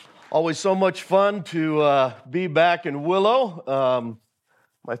Always so much fun to be back in Willow.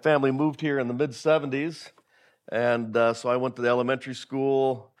 My family moved here in the mid-'70s, and so I went to the elementary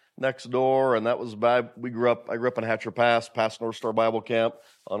school next door, and that was I grew up in Hatcher Pass, past North Star Bible Camp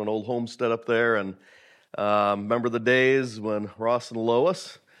on an old homestead up there, and remember the days when Ross and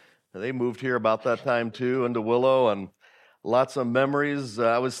Lois, they moved here about that time too, into Willow, and lots of memories.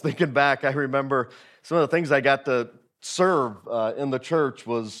 I was thinking back, I remember some of the things I got to serve in the church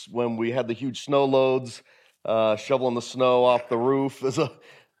was when we had the huge snow loads, shoveling the snow off the roof. As a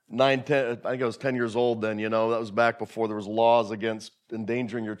 10, I think I was 10 years old then, that was back before there was laws against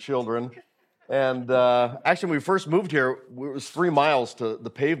endangering your children. And actually, when we first moved here, it was 3 miles to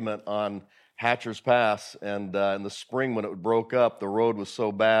the pavement on Hatcher's Pass, and in the spring when it broke up, the road was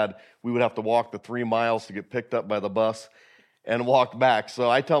so bad, we would have to walk the 3 miles to get picked up by the bus and walk back.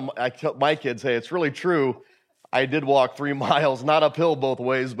 So I tell my kids, hey, it's really true. I did walk 3 miles, not uphill both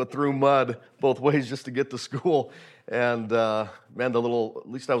ways, but through mud both ways just to get to school. And man, at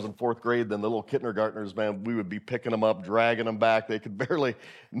least I was in 4th grade then, the little kindergartners, man, we would be picking them up, dragging them back. They could barely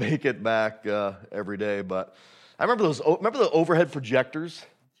make it back every day. But I remember the overhead projectors?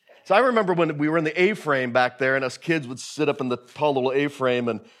 So I remember when we were in the A-frame back there, and us kids would sit up in the tall little A-frame,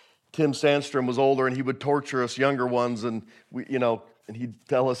 and Tim Sandstrom was older, and he would torture us younger ones, and and he'd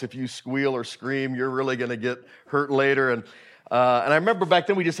tell us, if you squeal or scream, you're really going to get hurt later. And I remember back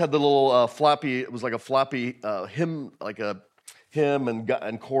then we just had the little floppy. It was like a floppy hymn, like a hymn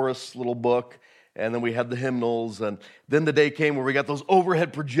and chorus little book. And then we had the hymnals. And then the day came where we got those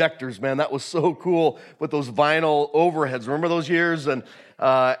overhead projectors. Man, that was so cool with those vinyl overheads. Remember those years? And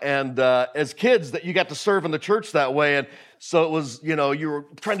as kids, that you got to serve in the church that way. And so it was, you were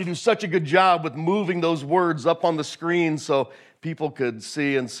trying to do such a good job with moving those words up on the screen so people could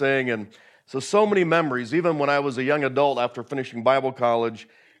see and sing. And so many memories. Even when I was a young adult after finishing Bible college,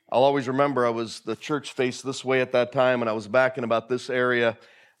 I'll always remember the church faced this way at that time, and I was back in about this area.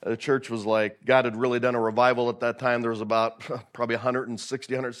 The church was like, God had really done a revival at that time. There was about probably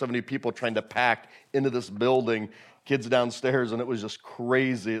 160, 170 people trying to pack into this building, kids downstairs, and it was just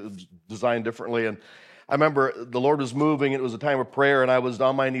crazy. It was designed differently. And I remember the Lord was moving. It was a time of prayer, and I was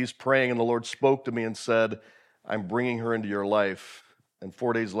on my knees praying, and the Lord spoke to me and said, I'm bringing her into your life. And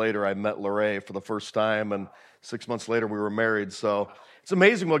 4 days later, I met Lorraine for the first time, and 6 months later, we were married. So it's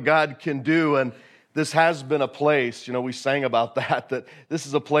amazing what God can do, and this has been a place, we sang about that this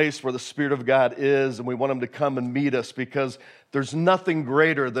is a place where the Spirit of God is, and we want Him to come and meet us, because there's nothing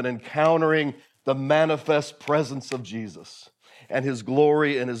greater than encountering the manifest presence of Jesus and His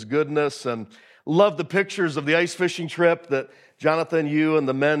glory and His goodness. And love the pictures of the ice fishing trip that Jonathan, you and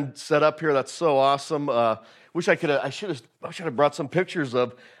the men set up here. That's so awesome. I should have brought some pictures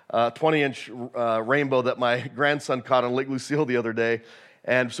of 20-inch rainbow that my grandson caught on Lake Lucille the other day.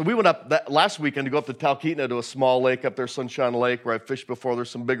 And so we went up last weekend to go up to Talkeetna to a small lake up there, Sunshine Lake, where I fished before.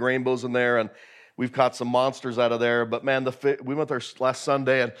 There's some big rainbows in there, and we've caught some monsters out of there. But man, we went there last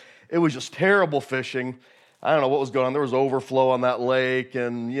Sunday, and it was just terrible fishing. I don't know what was going on. There was overflow on that lake,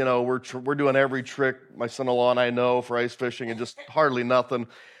 and we're doing every trick my son-in-law and I know for ice fishing, and just hardly nothing.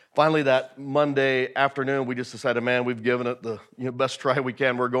 Finally, that Monday afternoon, we just decided, man, we've given it the best try we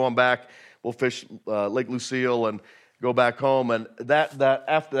can. We're going back. We'll fish Lake Lucille and go back home. And that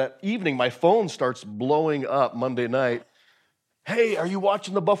after that evening, my phone starts blowing up Monday night. Hey, are you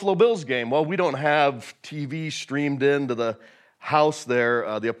watching the Buffalo Bills game? Well, we don't have TV streamed into the house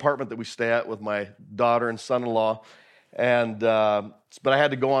there, the apartment that we stay at with my daughter and son-in-law. But I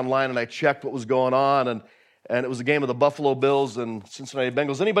had to go online, and I checked what was going on, and it was a game of the Buffalo Bills and Cincinnati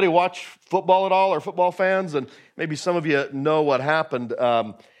Bengals. Anybody watch football at all, or football fans? And maybe some of you know what happened.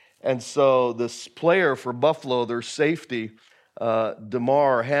 And so this player for Buffalo, their safety,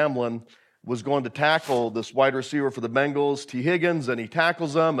 Damar Hamlin, was going to tackle this wide receiver for the Bengals, T. Higgins, and he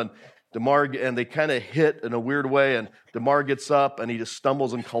tackles him, and they kind of hit in a weird way, and Damar gets up, and he just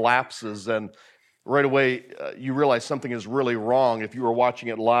stumbles and collapses, and right away, you realize something is really wrong if you were watching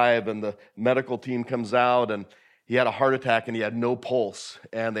it live, and the medical team comes out, and he had a heart attack, and he had no pulse,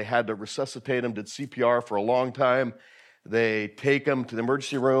 and they had to resuscitate him, did CPR for a long time. They take him to the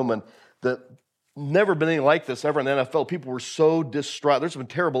emergency room, and never been anything like this ever in the NFL. People were so distraught. There's been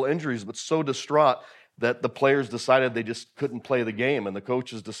terrible injuries, but so distraught that the players decided they just couldn't play the game, and the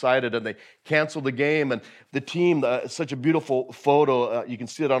coaches decided, and they canceled the game. And the team, such a beautiful photo, you can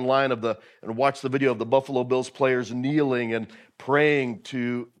see it online and watch the video of the Buffalo Bills players kneeling and praying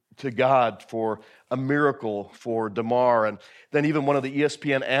to God for a miracle for Damar. And then even one of the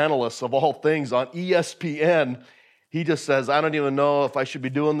ESPN analysts of all things on ESPN, he just says, I don't even know if I should be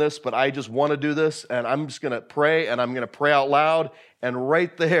doing this, but I just want to do this, and I'm just going to pray, and I'm going to pray out loud, And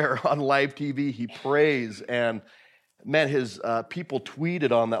right there on live TV, he prays. And man, his people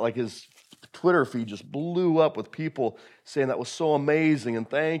tweeted on that, like his Twitter feed just blew up with people saying that was so amazing and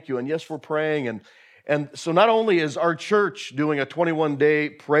thank you. And yes, we're praying. And so not only is our church doing a 21-day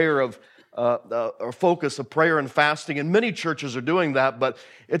prayer of or focus of prayer and fasting, and many churches are doing that, but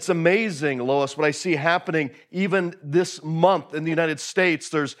it's amazing, Lois, what I see happening even this month in the United States.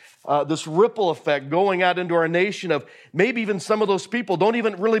 There's this ripple effect going out into our nation of maybe even some of those people don't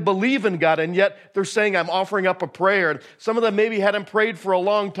even really believe in God, and yet they're saying, I'm offering up a prayer. And some of them maybe hadn't prayed for a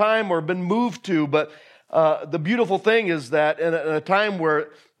long time or been moved to, but the beautiful thing is that in a time where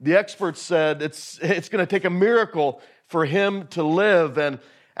the experts said it's going to take a miracle for him to live, and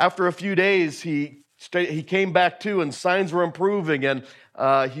after a few days, he came back to, and signs were improving, and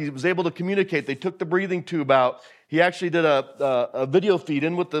he was able to communicate. They took the breathing tube out. He actually did a video feed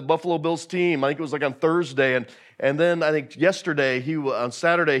in with the Buffalo Bills team. I think it was like on Thursday, and then I think yesterday, on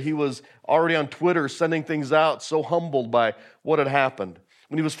Saturday, he was already on Twitter sending things out, so humbled by what had happened.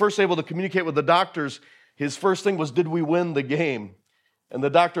 When he was first able to communicate with the doctors, his first thing was, did we win the game? And the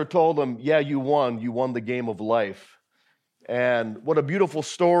doctor told him, yeah, you won. You won the game of life. And what a beautiful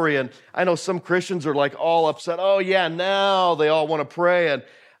story. And I know some Christians are like all upset. Oh, yeah, now they all want to pray. And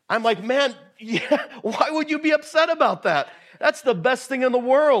I'm like, man, yeah, why would you be upset about that? That's the best thing in the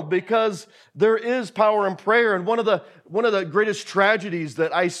world, because there is power in prayer. And one of the greatest tragedies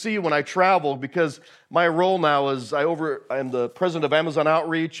that I see when I travel, because my role now is I'm the president of Amazon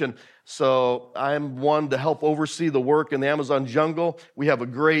Outreach, and so I'm one to help oversee the work in the Amazon jungle. We have a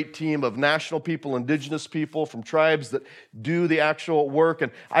great team of national people, indigenous people from tribes that do the actual work,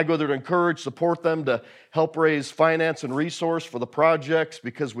 and I go there to encourage, support them, to help raise finance and resource for the projects,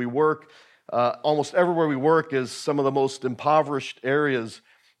 because we work almost everywhere we work is some of the most impoverished areas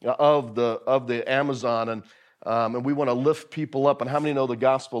of the Amazon, and we want to lift people up. And how many know the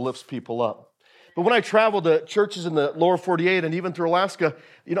gospel lifts people up? But when I travel to churches in the lower 48 and even through Alaska,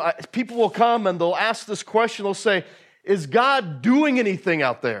 people will come and they'll ask this question. They'll say, is God doing anything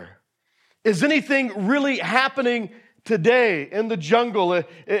out there? Is anything really happening today in the jungle?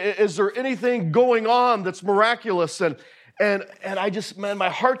 Is there anything going on that's miraculous? And I just, man, my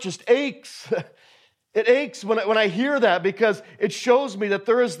heart just aches. It aches when I hear that, because it shows me that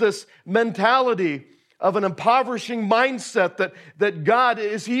there is this mentality of an impoverishing mindset that God,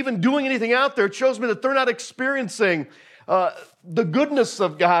 is He even doing anything out there? It shows me that they're not experiencing the goodness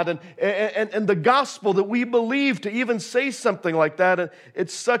of God and the gospel that we believe, to even say something like that. And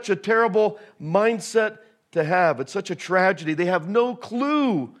it's such a terrible mindset to have. It's such a tragedy. They have no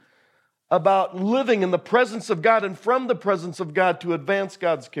clue about living in the presence of God and from the presence of God to advance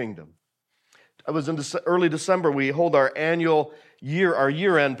God's kingdom. I was in early December. We hold our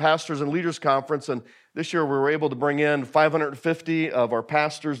year-end pastors and leaders conference, and this year we were able to bring in 550 of our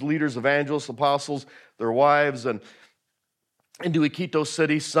pastors, leaders, evangelists, apostles, their wives, and into Iquitos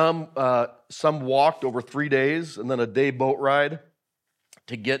City. Some walked over 3 days and then a day boat ride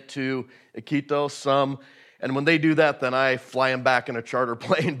to get to Iquitos. And when they do that, then I fly them back in a charter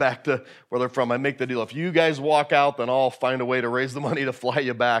plane back to where they're from. I make the deal. If you guys walk out, then I'll find a way to raise the money to fly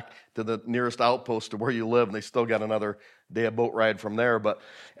you back to the nearest outpost to where you live. And they still got another day of boat ride from there.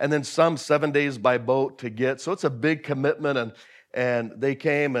 And then some 7 days by boat to get. So it's a big commitment. And they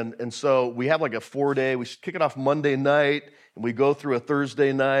came. And so we have like a 4-day. We kick it off Monday night. And we go through a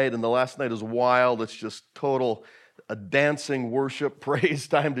Thursday night. And the last night is wild. It's just total a dancing worship, praise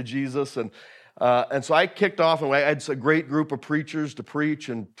time to Jesus. And so I kicked off, and I had a great group of preachers to preach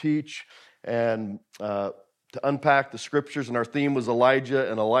and teach and to unpack the scriptures. And our theme was Elijah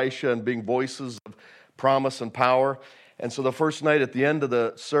and Elisha and being voices of promise and power. And so the first night at the end of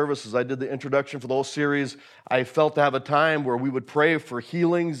the service, as I did the introduction for the whole series, I felt to have a time where we would pray for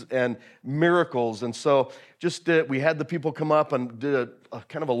healings and miracles. And so we had the people come up and did a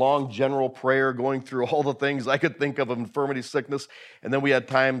kind of a long general prayer going through all the things I could think of infirmity, sickness. And then we had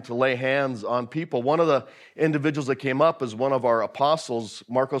time to lay hands on people. One of the individuals that came up is one of our apostles,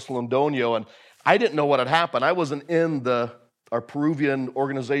 Marcos Londoño. And I didn't know what had happened. I wasn't in our Peruvian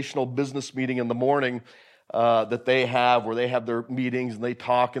organizational business meeting in the morning that they have, where they have their meetings and they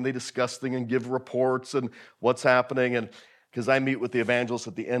talk and they discuss things and give reports and what's happening. And because I meet with the evangelists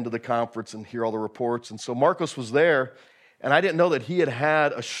at the end of the conference and hear all the reports. And so Marcos was there, and I didn't know that he had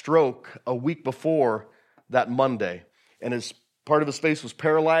had a stroke a week before that Monday. And part of his face was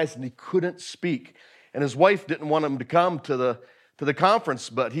paralyzed and he couldn't speak. And his wife didn't want him to come to the conference,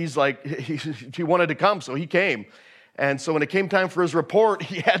 but he's like, he wanted to come, so he came. And so when it came time for his report,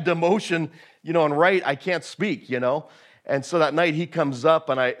 he had to motion, and write, I can't speak, And so that night he comes up,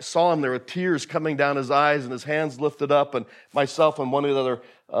 and I saw him. There were tears coming down his eyes and his hands lifted up. And myself and one of the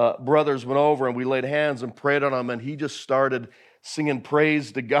other brothers went over, and we laid hands and prayed on him. And he just started singing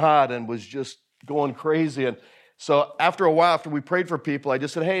praise to God and was just going crazy. And so after a while, after we prayed for people, I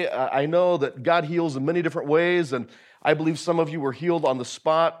just said, hey, I know that God heals in many different ways. And I believe some of you were healed on the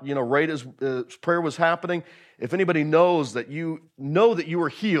spot, right as prayer was happening. If anybody knows that you were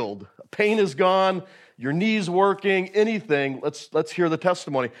healed, pain is gone, your knees working, anything, let's hear the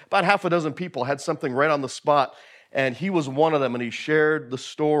testimony. About half a dozen people had something right on the spot, and he was one of them, and he shared the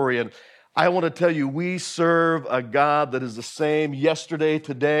story. And I want to tell you, we serve a God that is the same yesterday,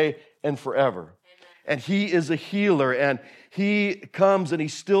 today, and forever. Amen. And he is a healer, and he comes and he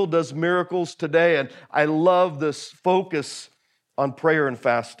still does miracles today. And I love this focus on prayer and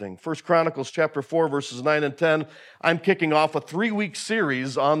fasting. 1 Chronicles chapter 4, verses 9 and 10. I'm kicking off a 3-week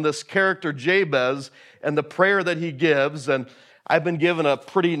series on this character Jabez and the prayer that he gives. And I've been given a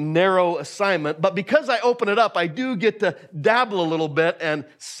pretty narrow assignment. But because I open it up, I do get to dabble a little bit and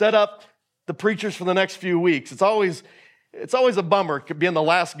set up the preachers for the next few weeks. It's always a bummer being the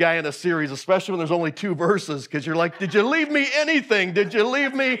last guy in a series, especially when there's only 2 verses, because you're like, did you leave me anything? Did you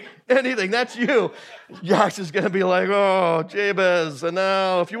leave me anything? That's you. Josh is going to be like, oh, Jabez. And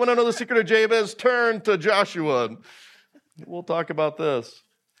now, if you want to know the secret of Jabez, turn to Joshua. We'll talk about this.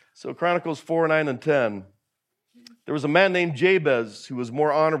 So Chronicles 4, 9, and 10. There was a man named Jabez who was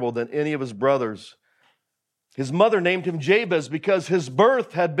more honorable than any of his brothers. His mother named him Jabez because his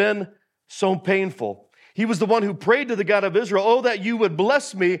birth had been so painful. He was the one who prayed to the God of Israel, oh, that you would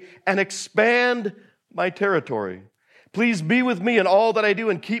bless me and expand my territory. Please be with me in all that I do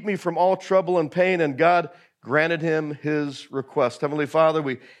and keep me from all trouble and pain. And God granted him his request. Heavenly Father,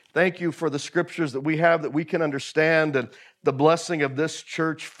 we thank you for the scriptures that we have that we can understand, and the blessing of this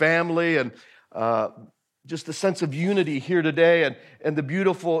church family, and just the sense of unity here today, and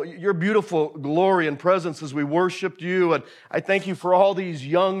your beautiful glory and presence as we worshiped you. And I thank you for all these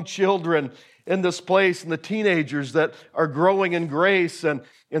young children in this place and the teenagers that are growing in grace and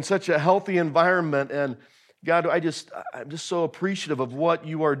in such a healthy environment. And God, I'm just so appreciative of what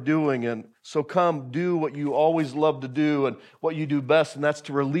you are doing. And so come do what you always love to do and what you do best, and that's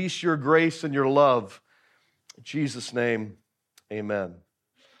to release your grace and your love. In Jesus' name, amen.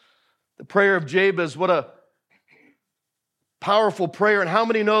 The prayer of Jabez, what a powerful prayer. And how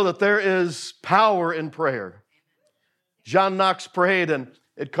many know that there is power in prayer? John Knox prayed, and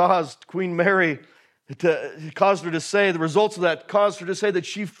it caused Queen Mary, it caused her to say, the results of that caused her to say that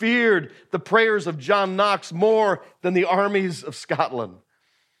she feared the prayers of John Knox more than the armies of Scotland.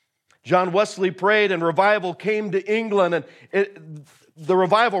 John Wesley prayed, and revival came to England, and the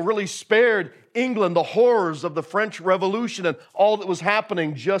revival really spared England the horrors of the French Revolution and all that was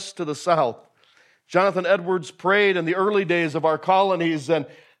happening just to the south. Jonathan Edwards prayed in the early days of our colonies, and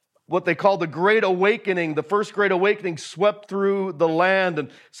what they call the Great Awakening, the first Great Awakening, swept through the land,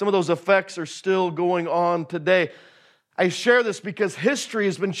 and some of those effects are still going on today. I share this because history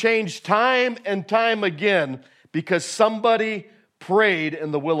has been changed time and time again because somebody prayed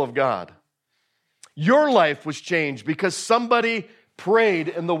in the will of God. Your life was changed because somebody prayed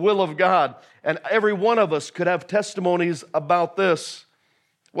in the will of God, and every one of us could have testimonies about this.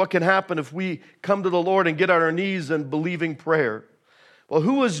 What can happen if we come to the Lord and get on our knees in believing prayer? Well,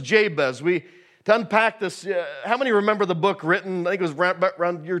 who was Jabez? To unpack this, how many remember the book written, I think it was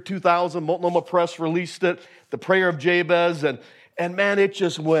around year 2000, Multnomah Press released it, The Prayer of Jabez, and man, it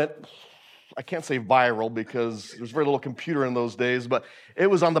just went, I can't say viral because there's very little computer in those days, but it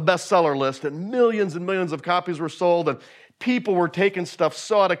was on the bestseller list, and millions of copies were sold, and people were taking stuff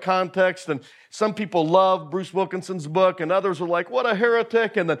so out of context, and some people loved Bruce Wilkinson's book, and others were like, what a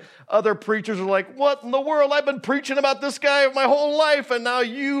heretic, and then other preachers were like, what in the world? I've been preaching about this guy my whole life, and now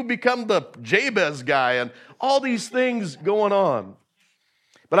you become the Jabez guy, and all these things going on.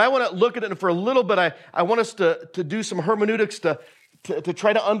 But I want to look at it, and for a little bit, I want us to do some hermeneutics to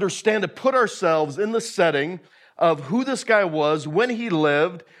try to understand, to put ourselves in the setting of who this guy was, when he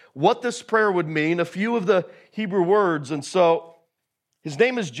lived, what this prayer would mean, a few of the Hebrew words. And so his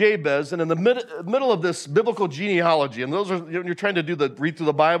name is Jabez, and in the middle of this biblical genealogy, and those are, when you're trying to read through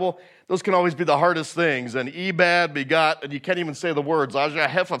the Bible, those can always be the hardest things. And Ebed begot, and you can't even say the words,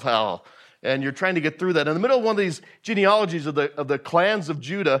 Ajah-Hephapel, and you're trying to get through that. In the middle of one of these genealogies of the clans of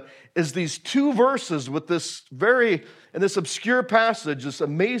Judah is these 2 verses with this in this obscure passage, this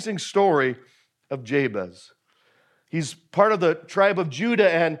amazing story of Jabez. He's part of the tribe of Judah,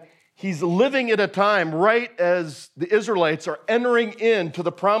 and he's living at a time right as the Israelites are entering into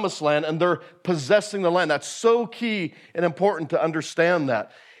the promised land and they're possessing the land. That's so key and important to understand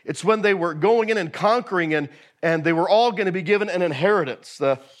that. It's when they were going in and conquering, and they were all going to be given an inheritance.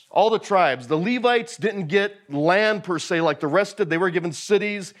 All the tribes. The Levites didn't get land per se like the rest did. They were given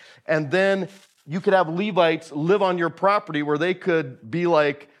cities, and then you could have Levites live on your property where they could be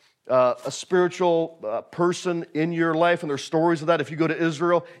like a spiritual person in your life, and there's stories of that. If you go to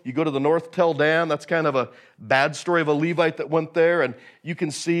Israel, you go to the North Tel Dan, that's kind of a bad story of a Levite that went there, and you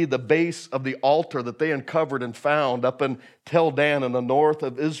can see the base of the altar that they uncovered and found up in Tel Dan in the north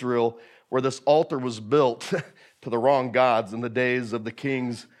of Israel, where this altar was built to the wrong gods in the days of the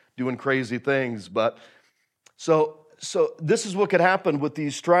kings doing crazy things. But so this is what could happen with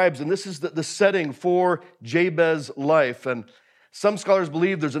these tribes, and this is the setting for Jabez's life. And some scholars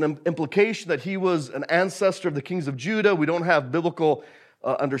believe there's an implication that he was an ancestor of the kings of Judah. We don't have biblical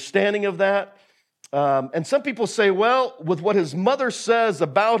understanding of that. And some people say, well, with what his mother says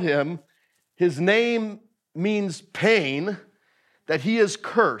about him, his name means pain, that he is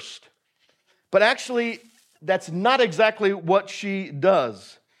cursed. But actually, that's not exactly what she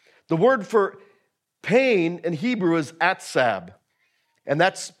does. The word for pain in Hebrew is atzab. And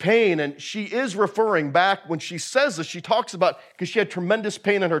that's pain, and she is referring back, when she says this, she talks about, because she had tremendous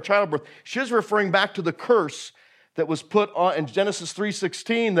pain in her childbirth, she is referring back to the curse that was put on in Genesis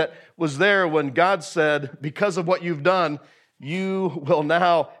 3:16 that was there when God said, because of what you've done, you will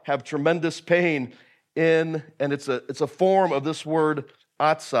now have tremendous pain and it's a form of this word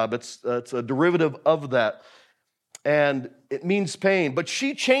atzab. It's a derivative of that. And it means pain. But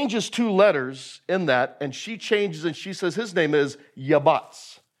she changes 2 letters in that, and she changes and she says his name is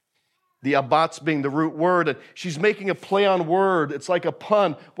Yabatz. The Yabatz being the root word, and she's making a play on word. It's like a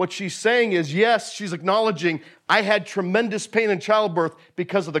pun. What she's saying is, yes, she's acknowledging, I had tremendous pain in childbirth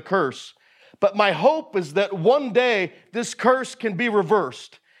because of the curse. But my hope is that one day this curse can be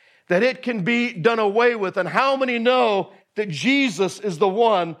reversed, that it can be done away with. And how many know that Jesus is the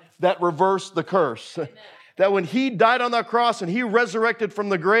one that reversed the curse? Amen. That when he died on that cross and he resurrected from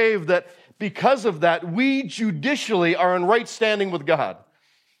the grave, that because of that, we judicially are in right standing with God.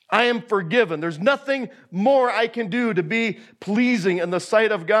 I am forgiven. There's nothing more I can do to be pleasing in the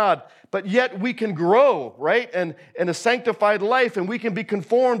sight of God. But yet we can grow, right? And in a sanctified life, and we can be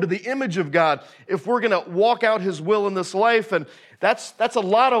conformed to the image of God if we're going to walk out his will in this life. And that's a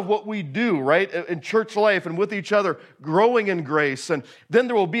lot of what we do, right? In church life and with each other, growing in grace. And then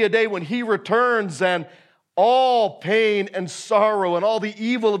there will be a day when he returns and all pain and sorrow and all the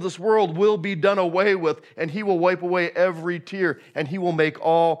evil of this world will be done away with, and he will wipe away every tear, and he will make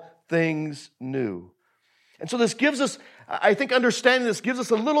all things new. And so this gives us, I think understanding this gives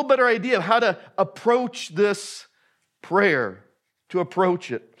us a little better idea of how to approach this prayer, to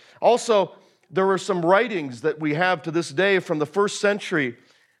approach it. Also, there are some writings that we have to this day from the first century.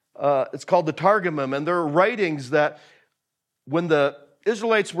 It's called the Targumim, and there are writings that when the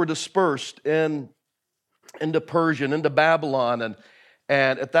Israelites were dispersed into Persia and into Babylon,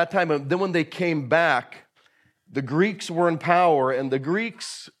 and at that time, then when they came back, the Greeks were in power, and the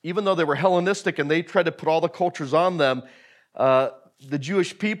Greeks, even though they were Hellenistic and they tried to put all the cultures on them, the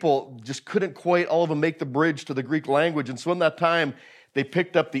Jewish people just couldn't quite, all of them, make the bridge to the Greek language. And so in that time, they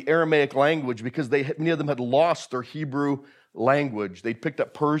picked up the Aramaic language because many of them had lost their Hebrew language. They picked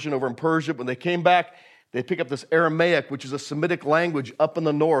up Persian over in Persia. When they came back, they pick up this Aramaic, which is a Semitic language up in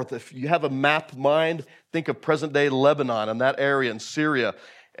the north. If you have a map mind, think of present-day Lebanon and that area in Syria.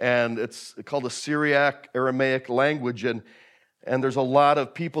 And it's called the Syriac Aramaic language. And there's a lot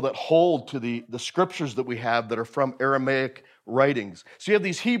of people that hold to the scriptures that we have that are from Aramaic writings. So you have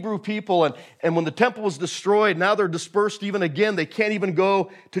these Hebrew people, and when the temple was destroyed, now they're dispersed even again. They can't even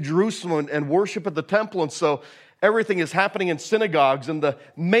go to Jerusalem and worship at the temple. And so everything is happening in synagogues, and the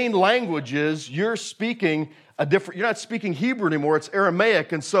main language is you're not speaking Hebrew anymore, it's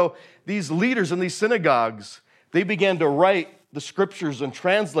Aramaic. And so these leaders in these synagogues, they began to write the scriptures and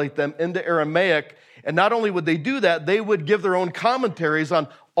translate them into Aramaic. And not only would they do that, they would give their own commentaries on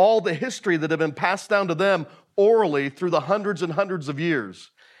all the history that had been passed down to them orally through the hundreds and hundreds of years.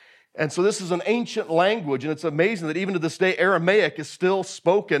 And so this is an ancient language, and it's amazing that even to this day, Aramaic is still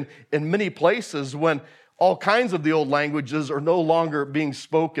spoken in many places when all kinds of the old languages are no longer being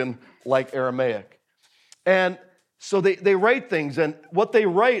spoken like Aramaic. And so they write things, and what they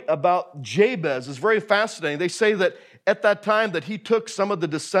write about Jabez is very fascinating. They say that at that time that he took some of the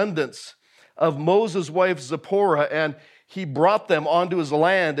descendants of Moses' wife Zipporah, and he brought them onto his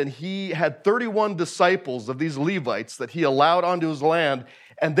land, and he had 31 disciples of these Levites that he allowed onto his land,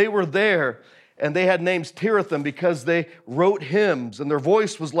 and they were there. And they had names Tirathim because they wrote hymns, and their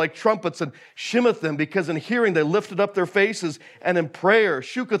voice was like trumpets, and Shimuthim because in hearing they lifted up their faces, and in prayer,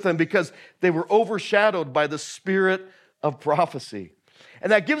 Shukathim because they were overshadowed by the spirit of prophecy.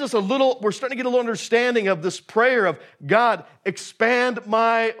 And that gives us we're starting to get a little understanding of this prayer of, God, expand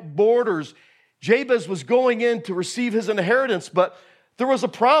my borders. Jabez was going in to receive his inheritance, but there was a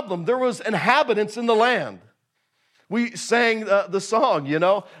problem. There was inhabitants in the land. We sang the song,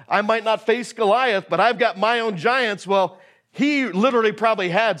 I might not face Goliath, but I've got my own giants. Well, he literally probably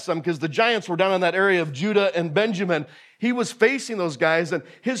had some because the giants were down in that area of Judah and Benjamin. He was facing those guys, and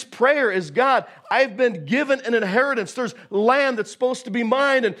his prayer is, God, I've been given an inheritance. There's land that's supposed to be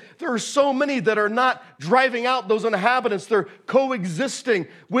mine, and there are so many that are not driving out those inhabitants. They're coexisting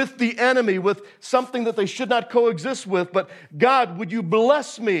with the enemy, with something that they should not coexist with. But God, would you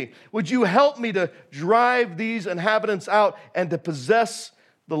bless me? Would you help me to drive these inhabitants out and to possess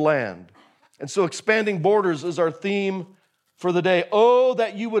the land? And so expanding borders is our theme for the day. Oh,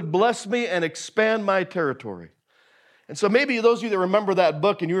 that you would bless me and expand my territory. And so maybe those of you that remember that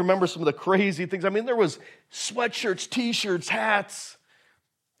book and you remember some of the crazy things. I mean, there was sweatshirts, T-shirts, hats.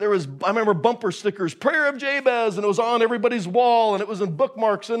 I remember bumper stickers, Prayer of Jabez, and it was on everybody's wall, and it was in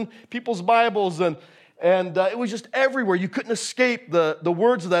bookmarks in people's Bibles, and it was just everywhere. You couldn't escape the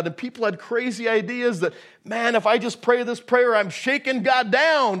words of that, and people had crazy ideas that, man, if I just pray this prayer, I'm shaking God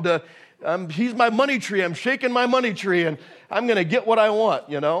down. He's my money tree. I'm shaking my money tree, and I'm going to get what I want,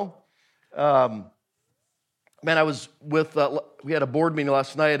 Man, I was we had a board meeting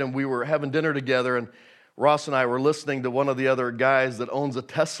last night, and we were having dinner together, and Ross and I were listening to one of the other guys that owns a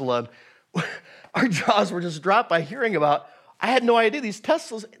Tesla, and our jaws were just dropped by hearing about, I had no idea, these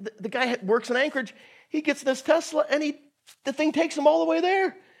Teslas, the guy works in Anchorage, he gets this Tesla, and the thing takes him all the way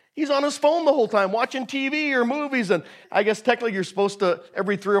there. He's on his phone the whole time, watching TV or movies, and I guess technically you're supposed to,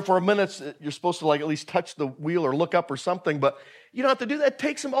 every 3 or 4 minutes, you're supposed to at least touch the wheel or look up or something, but you don't have to do that. It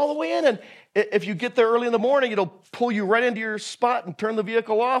takes him all the way in, and if you get there early in the morning, it'll pull you right into your spot and turn the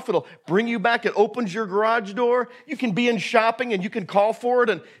vehicle off. It'll bring you back. It opens your garage door. You can be in shopping, and you can call for it,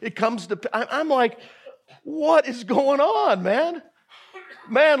 and it comes to, I'm like, what is going on, man?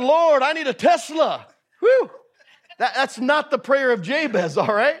 Man, Lord, I need a Tesla. Whew. That's not the prayer of Jabez,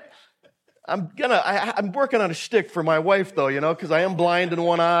 all right? I'm working on a shtick for my wife, though, because I am blind in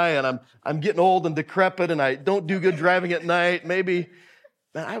one eye, and I'm getting old and decrepit, and I don't do good driving at night. Maybe,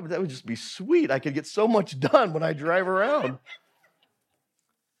 man, that would just be sweet. I could get so much done when I drive around.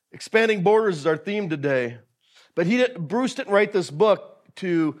 Expanding borders is our theme today. But Bruce didn't write this book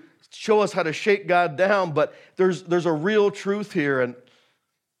to show us how to shake God down, but there's a real truth here, and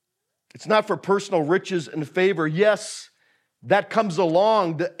it's not for personal riches and favor. Yes, that comes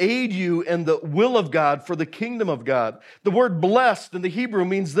along to aid you in the will of God for the kingdom of God. The word blessed in the Hebrew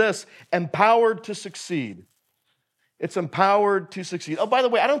means this, empowered to succeed. It's empowered to succeed. Oh, by the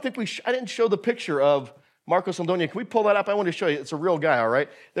way, I don't think I didn't show the picture of Marcos Andonia. Can we pull that up? I want to show you. It's a real guy, all right?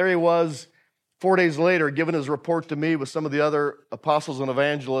 There he was 4 days later giving his report to me with some of the other apostles and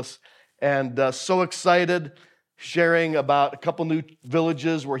evangelists, and so excited, sharing about a couple new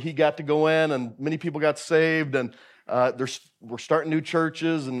villages where he got to go in, and many people got saved, and we're starting new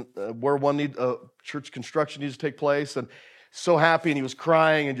churches, and where church construction needs to take place, and so happy, and he was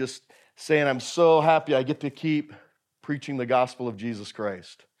crying and just saying, I'm so happy I get to keep preaching the gospel of Jesus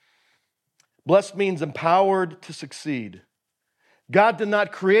Christ. Blessed means empowered to succeed. God did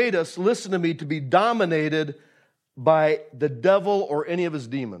not create us, listen to me, to be dominated by the devil or any of his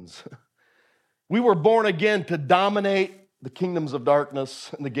demons. We were born again to dominate the kingdoms of darkness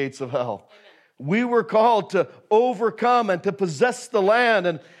and the gates of hell. We were called to overcome and to possess the land.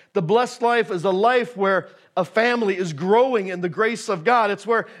 And the blessed life is a life where a family is growing in the grace of God. It's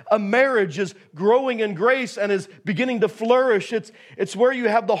where a marriage is growing in grace and is beginning to flourish. It's where you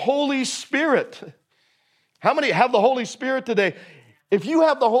have the Holy Spirit. How many have the Holy Spirit today? If you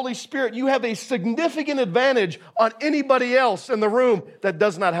have the Holy Spirit, you have a significant advantage on anybody else in the room that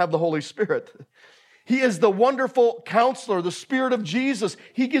does not have the Holy Spirit. He is the wonderful counselor, the Spirit of Jesus.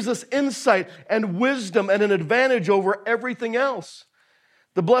 He gives us insight and wisdom and an advantage over everything else.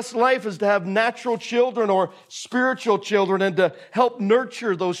 The blessed life is to have natural children or spiritual children and to help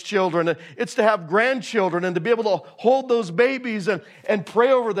nurture those children. It's to have grandchildren and to be able to hold those babies and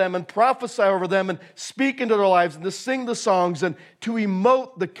pray over them and prophesy over them and speak into their lives and to sing the songs and to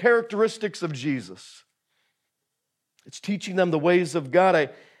emote the characteristics of Jesus. It's teaching them the ways of God.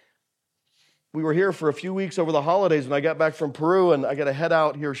 We were here for a few weeks over the holidays when I got back from Peru, and I got to head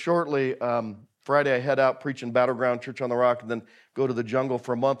out here shortly. Friday, I head out preaching Battleground Church on the Rock and then go to the jungle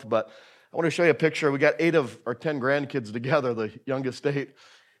for a month. But I want to show you a picture. We got 8 of our 10 grandkids together, the youngest 8.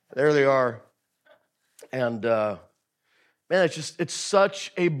 There they are. And man, it's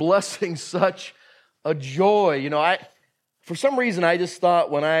such a blessing, such a joy. For some reason, I just thought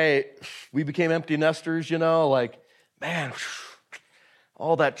when we became empty nesters, man,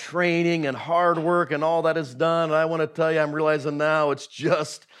 all that training and hard work and all that is done. And I want to tell you, I'm realizing now it's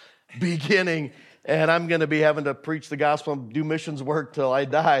just beginning. And I'm going to be having to preach the gospel and do missions work till I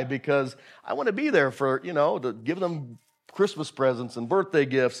die because I want to be there for, to give them Christmas presents and birthday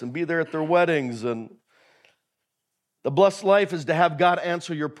gifts and be there at their weddings. And the blessed life is to have God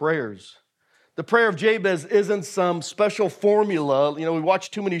answer your prayers. The prayer of Jabez isn't some special formula. We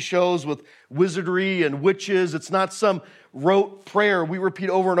watch too many shows with wizardry and witches. It's not some rote prayer we repeat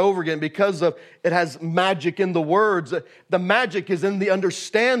over and over again because of it has magic in the words. The magic is in the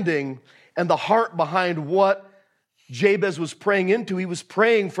understanding and the heart behind what Jabez was praying into. He was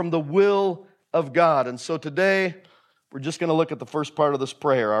praying from the will of God. And so today, we're just going to look at the first part of this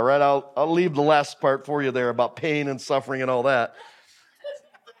prayer, all right? I'll leave the last part for you there about pain and suffering and all that.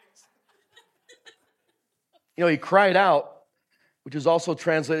 He cried out, which is also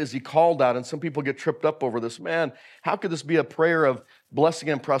translated as he called out, and some people get tripped up over this. Man, how could this be a prayer of blessing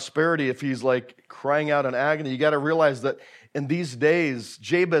and prosperity if he's like crying out in agony? You got to realize that in these days,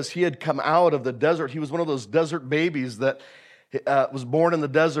 Jabez, he had come out of the desert. He was one of those desert babies that was born in the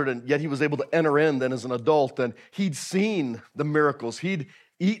desert, and yet he was able to enter in then as an adult, and he'd seen the miracles. He'd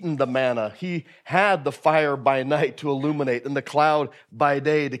eaten the manna. He had the fire by night to illuminate and the cloud by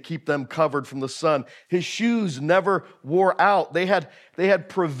day to keep them covered from the sun. His shoes never wore out. They had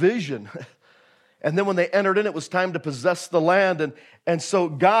provision. And then when they entered in, it was time to possess the land. And so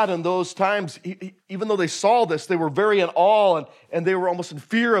God in those times, even though they saw this, they were very in awe and they were almost in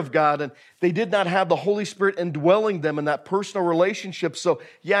fear of God. And they did not have the Holy Spirit indwelling them in that personal relationship. So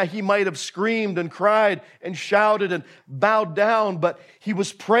yeah, he might have screamed and cried and shouted and bowed down, but he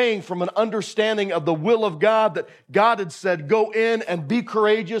was praying from an understanding of the will of God, that God had said, go in and be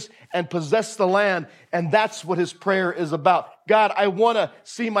courageous and possess the land. And that's what his prayer is about. God, I want to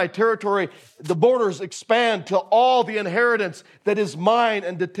see my territory, the borders expand to all the inheritance that is mine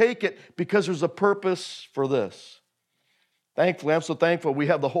and to take it because there's a purpose for this. Thankfully, I'm so thankful we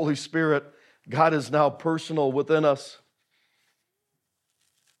have the Holy Spirit. God is now personal within us.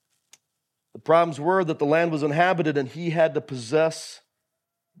 The problems were that the land was inhabited and he had to possess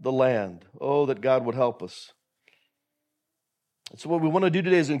the land. Oh, that God would help us. And so what we want to do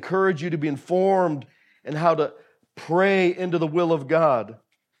today is encourage you to be informed in how to pray into the will of God.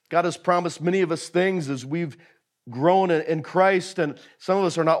 God has promised many of us things as we've grown in Christ, and some of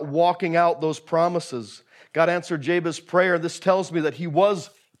us are not walking out those promises. God answered Jabez's prayer. This tells me that he was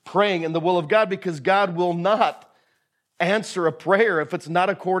praying in the will of God, because God will not answer a prayer if it's not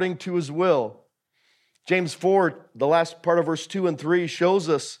according to his will. James 4, the last part of verse 2 and 3 shows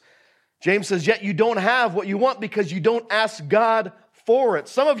us. James says, yet you don't have what you want because you don't ask God for it.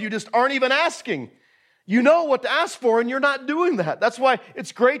 Some of you just aren't even asking. You know what to ask for, and you're not doing that. That's why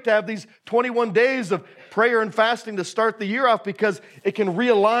it's great to have these 21 days of prayer and fasting to start the year off, because it can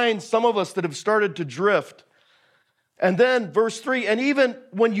realign some of us that have started to drift. And then verse 3, and even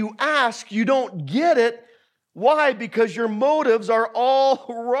when you ask, you don't get it. Why? Because your motives are all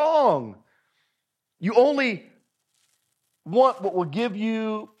wrong. You only want what will give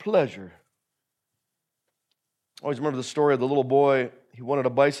you pleasure. I always remember the story of the little boy. He wanted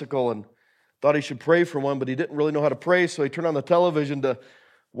a bicycle and thought he should pray for one, but he didn't really know how to pray, so he turned on the television to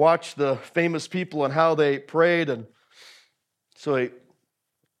watch the famous people and how they prayed. And so he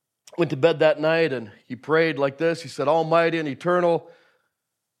went to bed that night and he prayed like this. He said, Almighty and eternal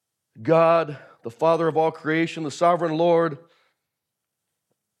God, the Father of all creation, the sovereign Lord,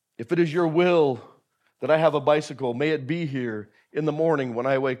 if it is your will that I have a bicycle, may it be here in the morning when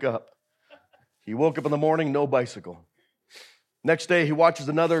I wake up. He woke up in the morning, no bicycle. Next day, he watches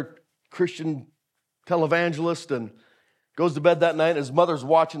another Christian televangelist and goes to bed that night. His mother's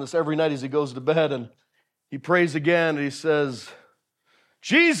watching this every night as he goes to bed, and he prays again, and he says,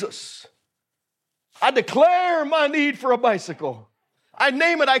 Jesus, I declare my need for a bicycle. I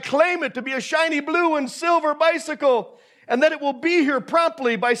name it, I claim it to be a shiny blue and silver bicycle, and that it will be here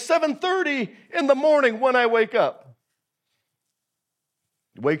promptly by 7:30 in the morning when I wake up.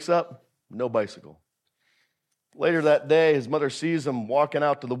 He wakes up, no bicycle. Later that day, his mother sees him walking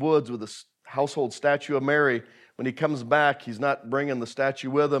out to the woods with a household statue of Mary. When he comes back, he's not bringing the statue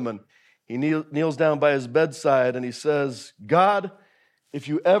with him, and he kneels down by his bedside and he says, God, if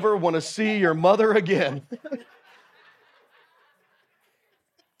you ever want to see your mother again,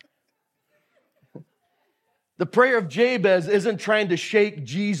 the prayer of Jabez isn't trying to shake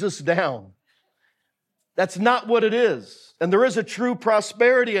Jesus down. That's not what it is. And there is a true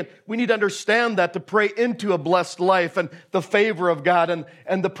prosperity, and we need to understand that to pray into a blessed life and the favor of God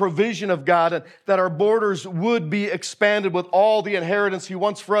and the provision of God, and that our borders would be expanded with all the inheritance he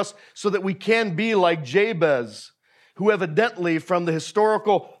wants for us so that we can be like Jabez. who evidently from the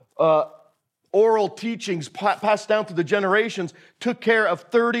historical oral teachings passed down through the generations took care of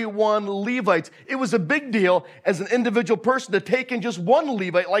 31 Levites. It was a big deal as an individual person to take in just one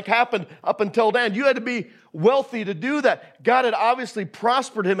Levite like happened up until then. You had to be wealthy to do that. God had obviously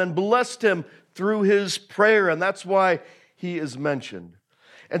prospered him and blessed him through his prayer, and that's why he is mentioned.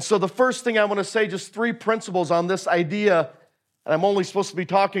 And so the first thing I want to say, just 3 principles on this idea, and I'm only supposed to be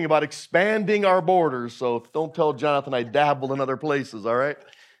talking about expanding our borders, so don't tell Jonathan I dabble in other places, all right?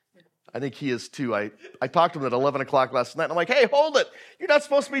 I think he is too. I talked to him at 11 o'clock last night, and I'm like, hey, hold it. You're not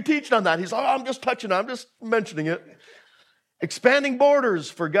supposed to be teaching on that. He's like, oh, I'm just touching on it. I'm just mentioning it. Expanding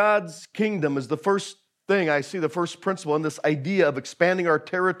borders for God's kingdom is the first thing I see, the first principle in this idea of expanding our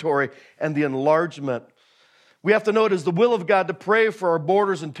territory and the enlargement. We have to know it is the will of God to pray for our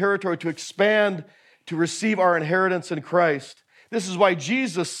borders and territory to expand, to receive our inheritance in Christ. This is why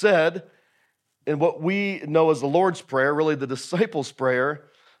Jesus said, in what we know as the Lord's Prayer, really the disciples' prayer,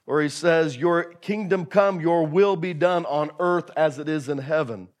 where he says, your kingdom come, your will be done on earth as it is in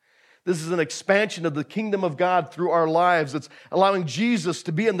heaven. This is an expansion of the kingdom of God through our lives. It's allowing Jesus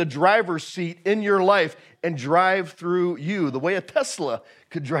to be in the driver's seat in your life and drive through you, the way a Tesla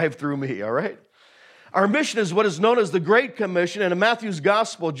could drive through me, all right? Our mission is what is known as the Great Commission, and in Matthew's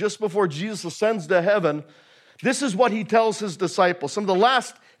gospel, just before Jesus ascends to heaven, this is what he tells his disciples. Some of the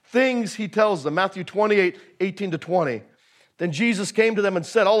last things he tells them, Matthew 28, 18 to 20. Then Jesus came to them and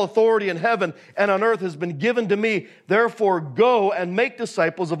said, all authority in heaven and on earth has been given to me. Therefore, go and make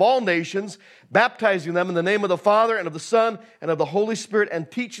disciples of all nations, baptizing them in the name of the Father and of the Son and of the Holy Spirit,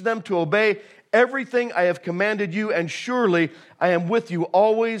 and teach them to obey everything I have commanded you. And surely I am with you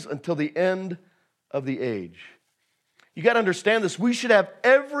always until the end of the age. You got to understand this. We should have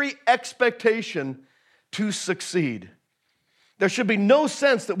every expectation to succeed. There should be no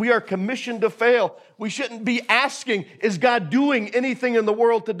sense that we are commissioned to fail. We shouldn't be asking, is God doing anything in the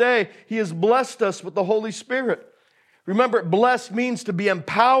world today? He has blessed us with the Holy Spirit. Remember, blessed means to be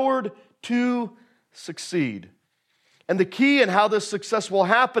empowered to succeed. And the key in how this success will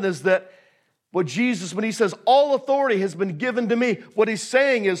happen is that what Jesus, when he says, all authority has been given to me, what he's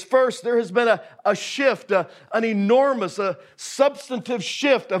saying is, first, there has been a shift, an enormous, a substantive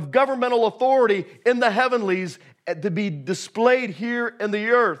shift of governmental authority in the heavenlies to be displayed here in the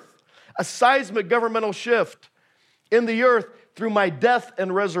earth. A seismic governmental shift in the earth through my death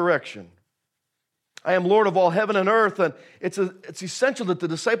and resurrection. I am Lord of all heaven and earth, and it's essential that the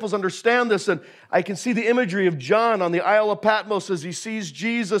disciples understand this. And I can see the imagery of John on the Isle of Patmos as he sees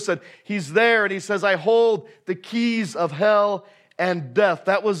Jesus, and he's there, and he says, I hold the keys of hell and death.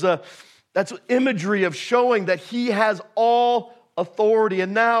 That's imagery of showing that he has all authority,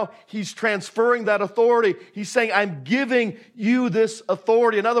 and now he's transferring that authority. He's saying, I'm giving you this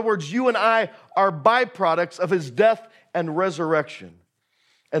authority. In other words, you and I are byproducts of his death and resurrection.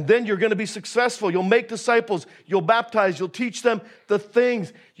 And then you're going to be successful. You'll make disciples. You'll baptize. You'll teach them the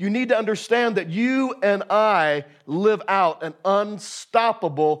things. You need to understand that you and I live out an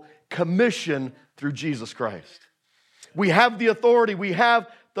unstoppable commission through Jesus Christ. We have the authority. We have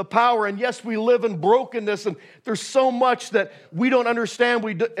the power. And yes, we live in brokenness, and there's so much that we don't understand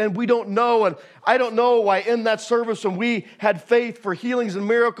and we don't know. And I don't know why in that service when we had faith for healings and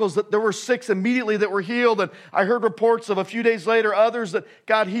miracles that there were 6 immediately that were healed. And I heard reports of a few days later others that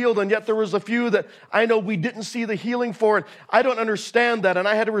got healed, and yet there was a few that I know we didn't see the healing for. And I don't understand that. And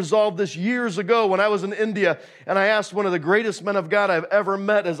I had to resolve this years ago when I was in India, and I asked one of the greatest men of God I've ever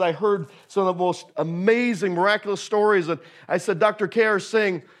met as I heard some of the most amazing, miraculous stories. And I said, Dr. K.R.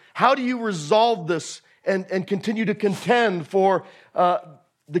 Singh, how do you resolve this and continue to contend for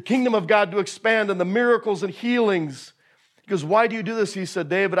the kingdom of God to expand and the miracles and healings? Because why do you do this? He said,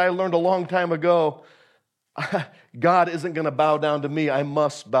 David, I learned a long time ago, God isn't going to bow down to me. I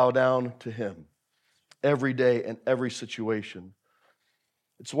must bow down to him every day in every situation.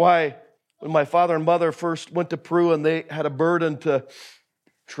 It's why when my father and mother first went to Peru and they had a burden to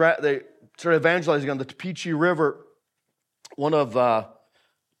they started evangelizing on the Tapichi River,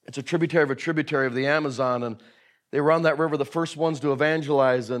 it's a tributary of the Amazon, and they were on that river, the first ones to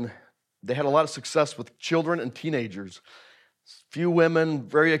evangelize, and they had a lot of success with children and teenagers. Few women,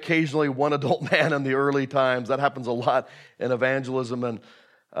 very occasionally one adult man in the early times. That happens a lot in evangelism, and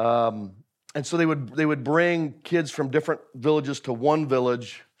so they would bring kids from different villages to one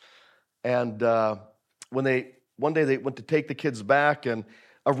village, and one day they went to take the kids back, and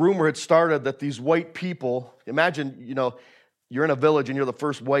a rumor had started that these white people, imagine, you're in a village and you're the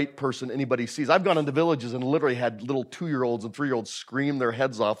first white person anybody sees. I've gone into villages and literally had little 2-year-olds and 3-year-olds scream their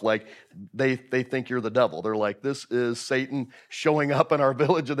heads off like they think you're the devil. They're like, this is Satan showing up in our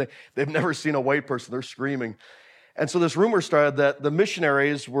village, and they've never seen a white person. They're screaming. And so this rumor started that the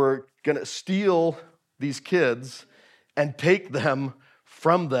missionaries were going to steal these kids and take them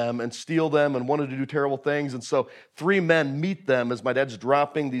from them and steal them and wanted to do terrible things. And so 3 men meet them as my dad's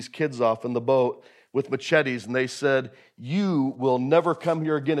dropping these kids off in the boat with machetes. And they said, "You will never come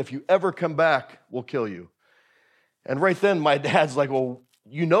here again. If you ever come back, we'll kill you." And right then my dad's like, "Well,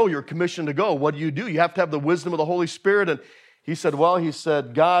 you know you're commissioned to go. What do? You have to have the wisdom of the Holy Spirit." And he said,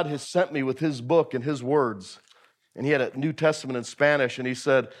 "God has sent me with his book and his words." And he had a New Testament in Spanish. And he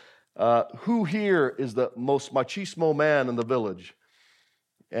said, "Who here is the most machismo man in the village?"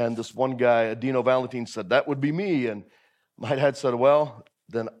 And this one guy, Adino Valentin, said, "That would be me." And my dad said, "Well,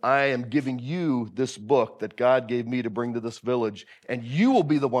 then I am giving you this book that God gave me to bring to this village, and you will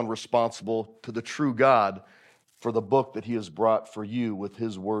be the one responsible to the true God for the book that he has brought for you with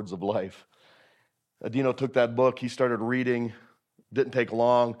his words of life." Adino took that book. He started reading. Didn't take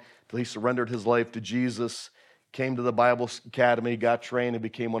long until he surrendered his life to Jesus, came to the Bible Academy, got trained, and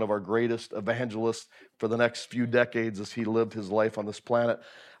became one of our greatest evangelists for the next few decades as he lived his life on this planet.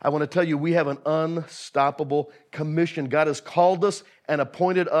 I want to tell you, we have an unstoppable commission. God has called us and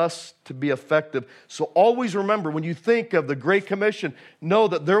appointed us to be effective. So always remember, when you think of the Great Commission, know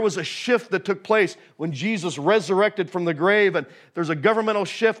that there was a shift that took place when Jesus resurrected from the grave, and there's a governmental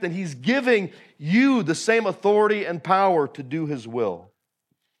shift, and he's giving you the same authority and power to do his will.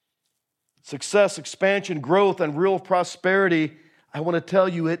 Success, expansion, growth, and real prosperity, I want to tell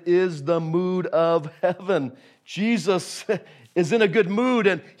you, it is the mood of heaven. Jesus is in a good mood,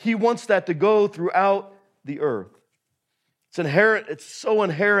 and he wants that to go throughout the earth. It's inherent. It's so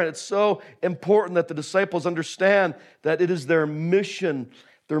inherent. It's so important that the disciples understand that it is their mission.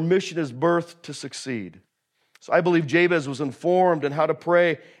 Their mission is birthed to succeed. So I believe Jabez was informed in how to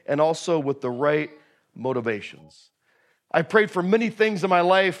pray and also with the right motivations. I prayed for many things in my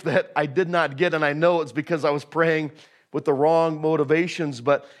life that I did not get, and I know it's because I was praying with the wrong motivations.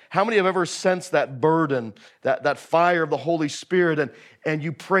 But how many have ever sensed that burden, that fire of the Holy Spirit, and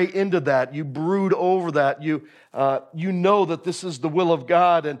you pray into that, you brood over that, you know that this is the will of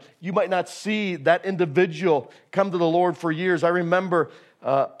God, and you might not see that individual come to the Lord for years. I remember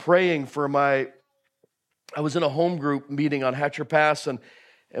praying for I was in a home group meeting on Hatcher Pass, and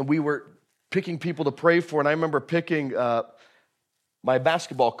we were picking people to pray for, and I remember picking my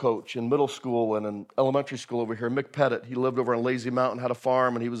basketball coach in middle school and in elementary school over here, Mick Pettit. He lived over on Lazy Mountain, had a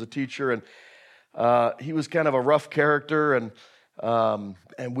farm, and he was a teacher, and he was kind of a rough character, and I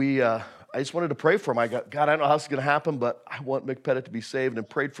just wanted to pray for him. I got, "God, I don't know how this is going to happen, but I want Mick Pettit to be saved," and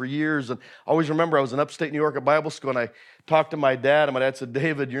prayed for years. And I always remember I was in upstate New York at Bible school, and I talked to my dad, and my dad said,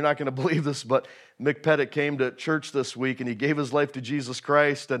 "David, you're not going to believe this, but Mick Pettit came to church this week, and he gave his life to Jesus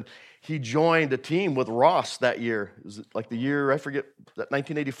Christ, and he joined a team with Ross that year." It was like the year, I forget,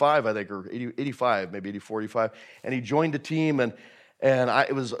 1985, I think, or 85, maybe 84, 85. And he joined a team, and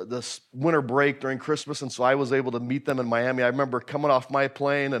it was this winter break during Christmas, and so I was able to meet them in Miami. I remember coming off my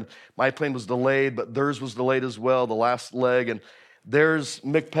plane, and my plane was delayed, but theirs was delayed as well, the last leg. And there's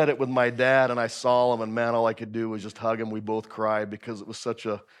Mick Pettit with my dad, and I saw him, and man, all I could do was just hug him. We both cried because it was such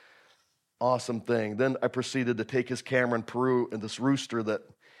a awesome thing. Then I proceeded to take his camera in Peru, and this rooster that,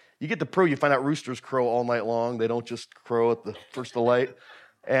 you get to Peru, you find out roosters crow all night long. They don't just crow at the first of light.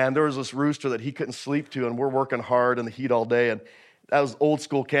 And there was this rooster that he couldn't sleep to, and we're working hard in the heat all day, and that was old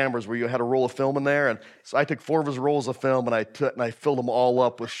school cameras where you had a roll of film in there. And so I took 4 of his rolls of film, and I filled them all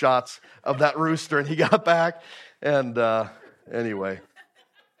up with shots of that rooster, and he got back. And anyway,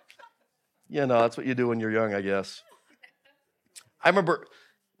 that's what you do when you're young, I guess. I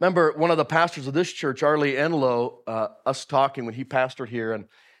remember one of the pastors of this church, Arlie Enlow, us talking when he pastored here, and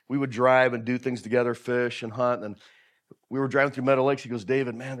we would drive and do things together, fish and hunt, and we were driving through Meadow Lakes. He goes,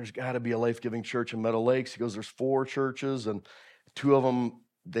 "David, man, there's got to be a life-giving church in Meadow Lakes." He goes, "There's 4 churches, and 2 of them,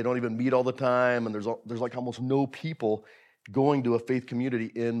 they don't even meet all the time, and there's like almost no people going to a faith community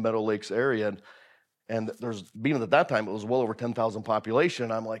in Meadow Lakes area." And being at that time, it was well over 10,000 population.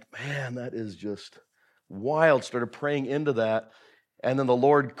 And I'm like, man, that is just wild. Started praying into that. And then the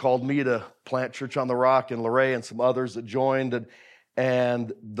Lord called me to plant Church on the Rock in Luray and some others that joined.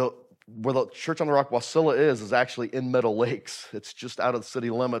 And where the Church on the Rock Wasilla is actually in Meadow Lakes. It's just out of the city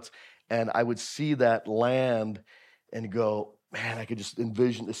limits. And I would see that land and go, man, I could just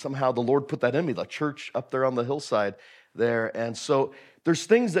envision, somehow the Lord put that in me, the church up there on the hillside there. And so there's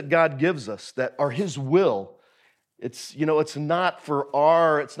things that God gives us that are his will. It's not for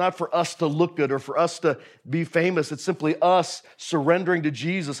us to look good or for us to be famous. It's simply us surrendering to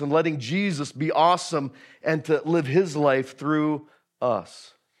Jesus and letting Jesus be awesome and to live his life through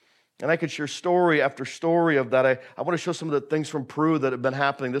us. And I could share story after story of that. I want to show some of the things from Peru that have been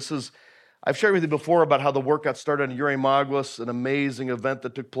happening. This is I've shared with you before about how the work got started in Urimaguas, an amazing event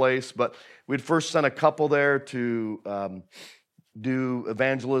that took place, but we'd first sent a couple there to do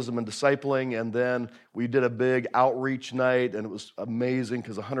evangelism and discipling, and then we did a big outreach night, and it was amazing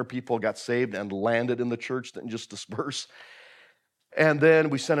because 100 people got saved and landed in the church, didn't just disperse. And then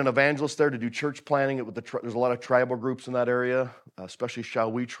we sent an evangelist there to do church planning. There's a lot of tribal groups in that area, especially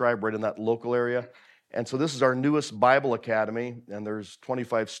Shawi tribe right in that local area. And so this is our newest Bible Academy, and there's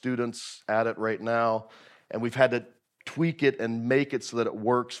 25 students at it right now. And we've had to tweak it and make it so that it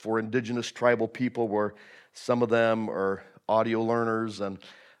works for indigenous tribal people, where some of them are audio learners and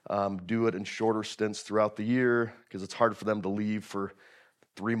do it in shorter stints throughout the year because it's hard for them to leave for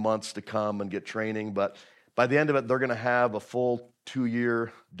 3 months to come and get training. But by the end of it, they're going to have a full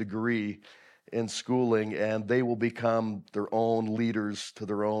 2-year degree in schooling, and they will become their own leaders to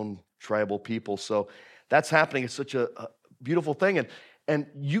their own tribal people. So that's happening. It's such a beautiful thing. And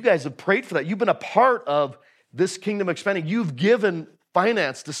you guys have prayed for that. You've been a part of this kingdom expanding. You've given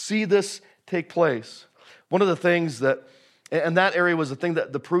finance to see this take place. One of the things and that area was the thing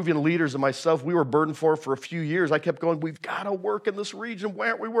that the Peruvian leaders and myself, we were burdened for a few years. I kept going, we've got to work in this region. Why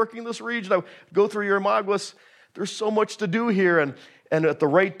aren't we working in this region? I go through Urimaguas. There's so much to do here. And at the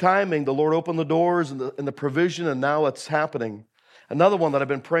right timing, the Lord opened the doors and the provision, and now it's happening. Another one that I've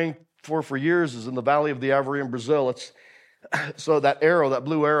been praying for years is in the Valley of the Avari in Brazil. So that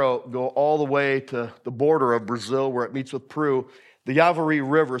blue arrow, go all the way to the border of Brazil where it meets with Peru. The Avari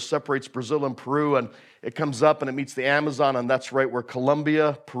River separates Brazil and Peru, and it comes up and it meets the Amazon, and that's right where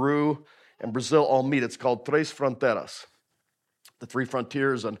Colombia, Peru, and Brazil all meet. It's called Tres Fronteras, the three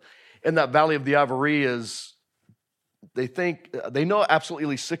frontiers. And in that Valley of the Avari they know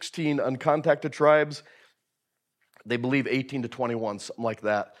absolutely 16 uncontacted tribes. They believe 18 to 21, something like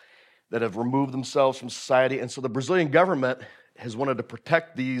that have removed themselves from society. And so the Brazilian government has wanted to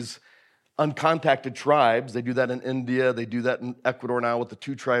protect these uncontacted tribes. They do that in India. They do that in Ecuador now with the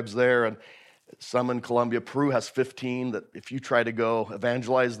 2 tribes there, and some in Colombia. Peru has 15 that if you try to go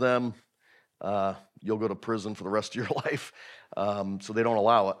evangelize them, you'll go to prison for the rest of your life. So they don't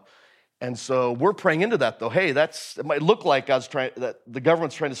allow it. And so we're praying into that, though. Hey, it might look like that the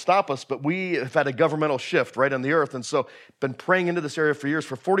government's trying to stop us, but we have had a governmental shift right on the earth. And so been praying into this area for years.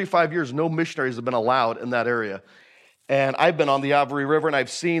 For 45 years, no missionaries have been allowed in that area. And I've been on the Avari River, and I've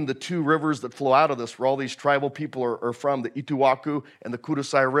seen the 2 rivers that flow out of this, where all these tribal people are from, the Ituacu and the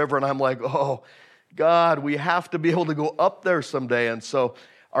Kudasai River. And I'm like, oh, God, we have to be able to go up there someday. And so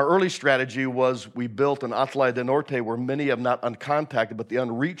our early strategy was we built an Atalaya del Norte where many of not uncontacted, but the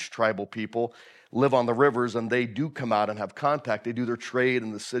unreached tribal people live on the rivers, and they do come out and have contact. They do their trade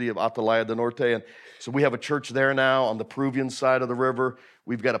in the city of Atalaya del Norte. And so we have a church there now on the Peruvian side of the river.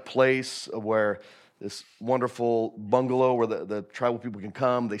 We've got a place where this wonderful bungalow where the tribal people can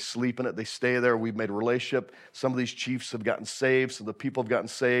come. They sleep in it. They stay there. We've made a relationship. Some of these chiefs have gotten saved. So the people have gotten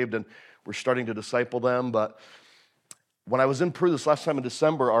saved, and we're starting to disciple them. But when I was in Peru this last time in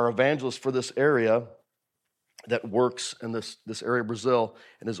December, our evangelist for this area that works in this area of Brazil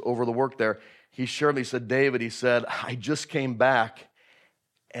and is over the work there, he shared me, he said, David, he said, I just came back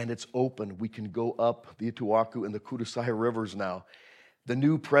and it's open. We can go up the Ituacu and the Kudasai rivers now. The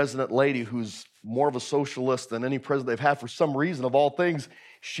new president lady, who's more of a socialist than any president they've had, for some reason, of all things,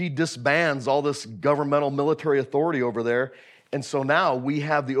 she disbands all this governmental military authority over there. And so now we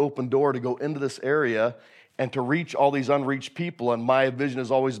have the open door to go into this area and to reach all these unreached people. And my vision has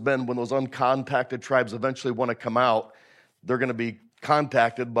always been when those uncontacted tribes eventually want to come out, they're going to be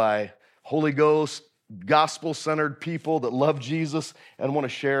contacted by Holy Ghost, gospel-centered people that love Jesus and want to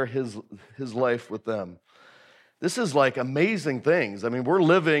share his life with them. This is like amazing things. I mean, we're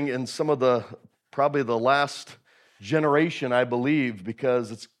living in some of probably the last generation, I believe,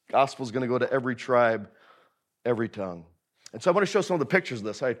 because its gospel is going to go to every tribe, every tongue. And so I want to show some of the pictures of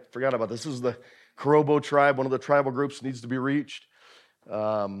this. I forgot about this. This is the Corobo tribe, one of the tribal groups needs to be reached.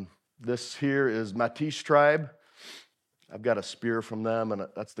 This here is Matish tribe. I've got a spear from them, and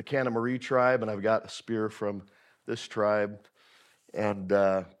that's the Cana Marie tribe, and I've got a spear from this tribe. And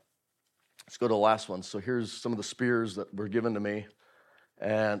let's go to the last one. So here's some of the spears that were given to me.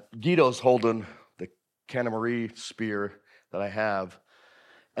 And Guido's holding the Cana Marie spear that I have.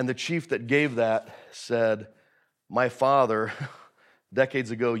 And the chief that gave that said, my father,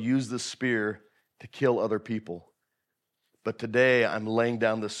 decades ago, used this spear to kill other people. But today I'm laying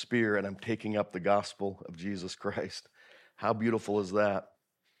down this spear and I'm taking up the gospel of Jesus Christ. How beautiful is that?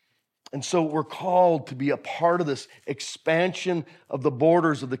 And so we're called to be a part of this expansion of the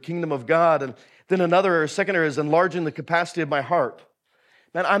borders of the kingdom of God. And then another area, second area, is enlarging the capacity of my heart.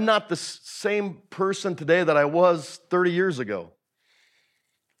 Man, I'm not the same person today that I was 30 years ago.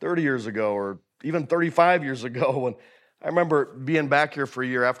 30 years ago or even 35 years ago. And I remember being back here for a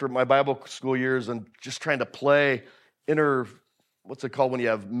year after my Bible school years and just trying to play what's it called when you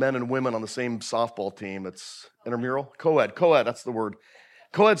have men and women on the same softball team? It's intramural? Co-ed, that's the word.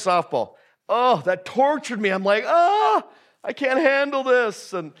 Co-ed softball. Oh, that tortured me. I'm like, I can't handle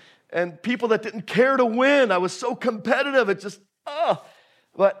this. And people that didn't care to win, I was so competitive. It just,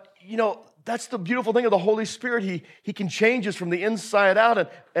 But, that's the beautiful thing of the Holy Spirit. He can change us from the inside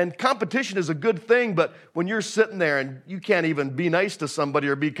out. And competition is a good thing, but when you're sitting there and you can't even be nice to somebody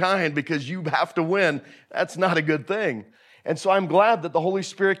or be kind because you have to win, that's not a good thing. And so I'm glad that the Holy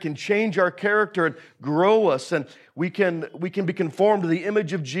Spirit can change our character and grow us, and we can be conformed to the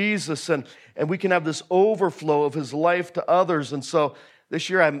image of Jesus, and we can have this overflow of His life to others. And so this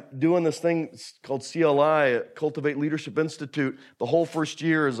year I'm doing this thing called CLI, Cultivate Leadership Institute. The whole first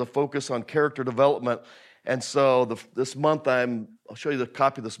year is a focus on character development. And so this month I'll show you the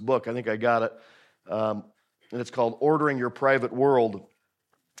copy of this book. I think I got it. And it's called Ordering Your Private World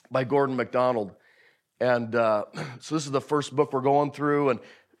by Gordon MacDonald. And so this is the first book we're going through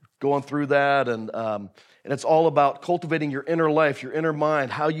that. And it's all about cultivating your inner life, your inner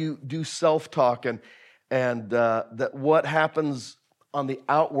mind, how you do self-talk, and that what happens on the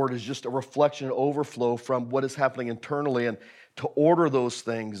outward is just a reflection and overflow from what is happening internally, and to order those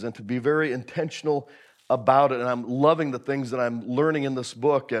things and to be very intentional about it. And I'm loving the things that I'm learning in this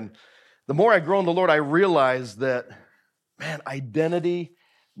book. And the more I grow in the Lord, I realize that, identity,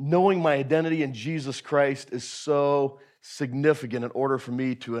 knowing my identity in Jesus Christ is so significant in order for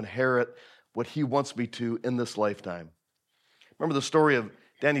me to inherit what He wants me to in this lifetime. Remember the story of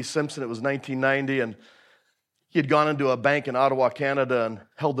Danny Simpson? It was 1990, and he had gone into a bank in Ottawa, Canada, and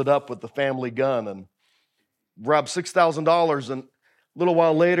held it up with the family gun and robbed $6,000. And a little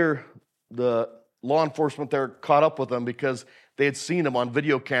while later, the law enforcement there caught up with him because they had seen him on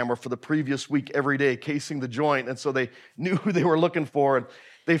video camera for the previous week every day casing the joint. And so they knew who they were looking for. And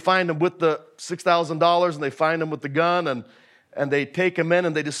they find him with the $6,000, and they find him with the gun, and they take him in,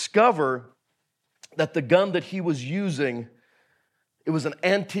 and they discover that the gun that he was using, it was an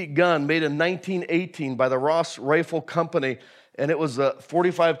antique gun made in 1918 by the Ross Rifle Company, and it was a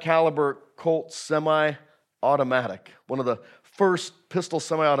 .45 caliber Colt semi-automatic, one of the first pistol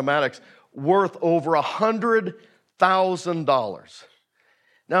semi-automatics, worth over $100,000.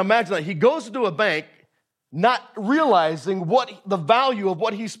 Now imagine that. He goes into a bank not realizing what the value of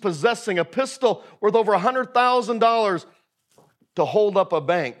what he's possessing, a pistol worth over $100,000, to hold up a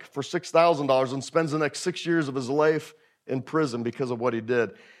bank for $6,000, and spends the next 6 years of his life in prison because of what he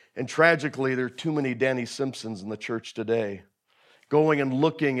did. And tragically, there are too many Danny Simpsons in the church today, going and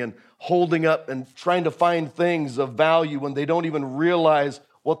looking and holding up and trying to find things of value when they don't even realize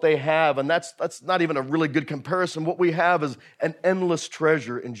what they have. And that's not even a really good comparison. What we have is an endless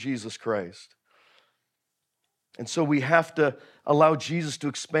treasure in Jesus Christ. And so we have to allow Jesus to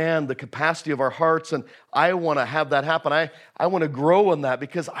expand the capacity of our hearts, and I want to have that happen. I want to grow in that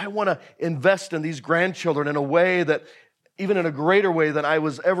because I want to invest in these grandchildren in a way that, even in a greater way than I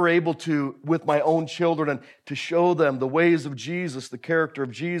was ever able to with my own children, and to show them the ways of Jesus, the character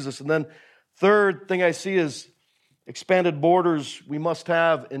of Jesus. And then third thing I see is expanded borders we must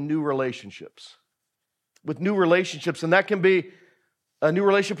have in new relationships. With new relationships, and that can be a new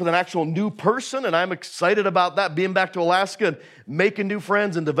relationship with an actual new person, and I'm excited about that, being back to Alaska and making new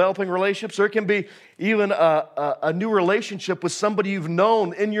friends and developing relationships. Or it can be even a new relationship with somebody you've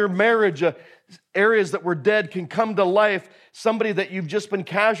known in your marriage. Areas that were dead can come to life. Somebody that you've just been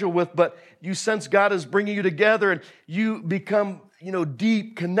casual with, but you sense God is bringing you together, and you become,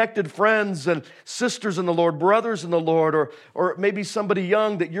 deep, connected friends and sisters in the Lord, brothers in the Lord, or maybe somebody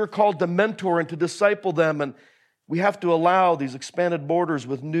young that you're called to mentor and to disciple them. And we have to allow these expanded borders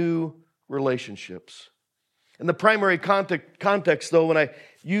with new relationships. In the primary context, though, when I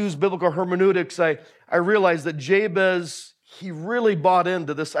use biblical hermeneutics, I realize that Jabez, he really bought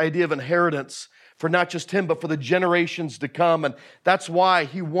into this idea of inheritance for not just him, but for the generations to come. And that's why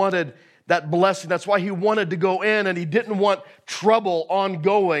he wanted that blessing. That's why he wanted to go in, and he didn't want trouble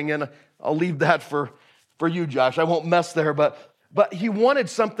ongoing. And I'll leave that for you, Josh. I won't mess there, but he wanted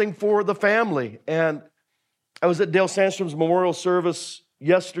something for the family. And I was at Dale Sandstrom's memorial service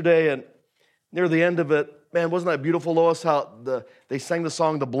yesterday, and near the end of it, man, wasn't that beautiful, Lois, how they sang the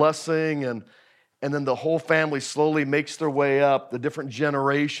song, The Blessing, and then the whole family slowly makes their way up, the different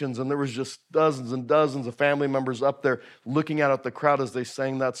generations, and there was just dozens and dozens of family members up there looking out at the crowd as they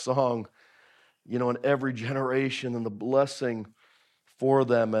sang that song, in every generation, and the blessing for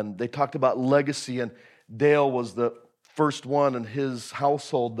them. And they talked about legacy, and Dale was the first one in his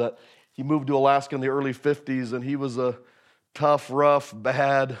household that he moved to Alaska in the early 50s, and he was a tough, rough,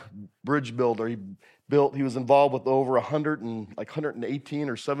 bad bridge builder. He was involved with over 118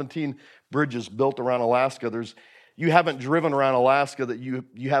 or 17 bridges built around Alaska. You haven't driven around Alaska that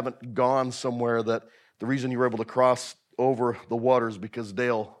you haven't gone somewhere that the reason you were able to cross over the waters because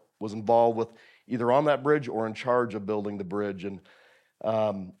Dale was involved with either on that bridge or in charge of building the bridge.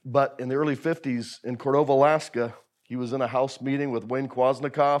 But in the early 50s in Cordova, Alaska, he was in a house meeting with Wayne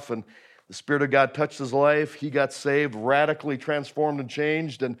Kwasnikoff, and the Spirit of God touched his life. He got saved, radically transformed and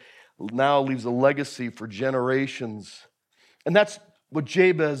changed, and now leaves a legacy for generations. And that's what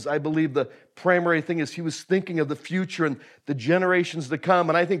Jabez, I believe, the primary thing is he was thinking of the future and the generations to come.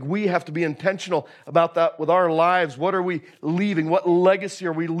 And I think we have to be intentional about that with our lives. What are we leaving? What legacy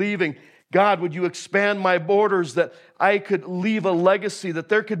are we leaving? God, would you expand my borders that I could leave a legacy, that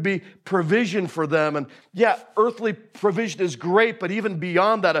there could be provision for them? And yeah, earthly provision is great, but even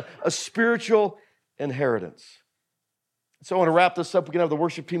beyond that, a spiritual inheritance. So I want to wrap this up. We can have the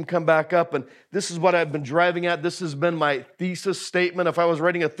worship team come back up. And this is what I've been driving at. This has been my thesis statement. If I was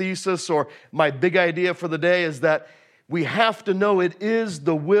writing a thesis or my big idea for the day is that we have to know it is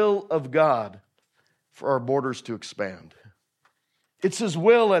the will of God for our borders to expand. It's His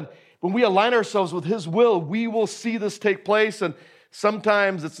will, and when we align ourselves with His will, we will see this take place. And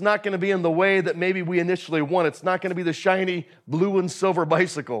sometimes it's not going to be in the way that maybe we initially want. It's not going to be the shiny blue and silver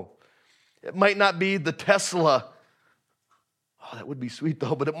bicycle. It might not be the Tesla. Oh, that would be sweet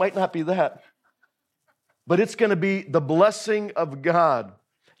though, but it might not be that. But it's going to be the blessing of God.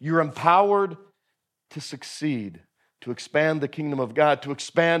 You're empowered to succeed, to expand the kingdom of God, to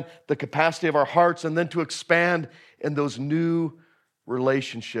expand the capacity of our hearts, and then to expand in those new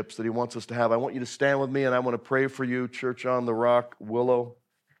relationships that He wants us to have. I want you to stand with me, and I want to pray for you, Church on the Rock, Willow.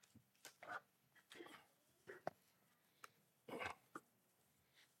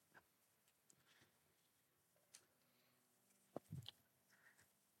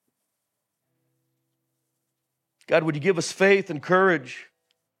 God, would you give us faith and courage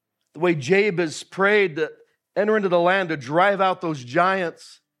the way Jabez prayed to enter into the land, to drive out those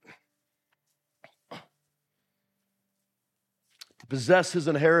giants, to possess his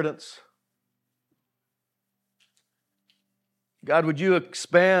inheritance. God, would you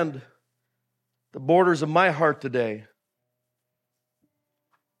expand the borders of my heart today?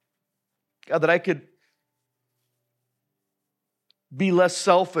 God, that I could be less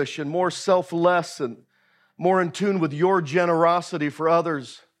selfish and more selfless and more in tune with your generosity for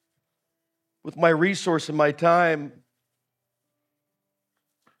others, with my resource and my time.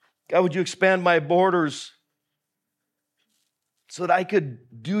 God, would you expand my borders so that I could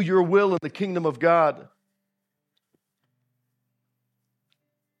do your will in the kingdom of God?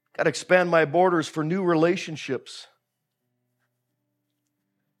 God, expand my borders for new relationships.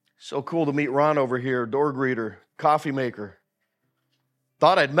 So cool to meet Ron over here, door greeter, coffee maker.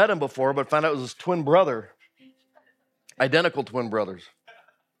 Thought I'd met him before, but found out it was his twin brother. Identical twin brothers.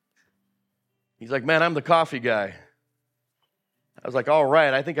 He's like, man, I'm the coffee guy. I was like, all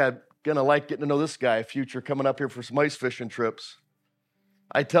right, I think I'm going to like getting to know this guy, future coming up here for some ice fishing trips.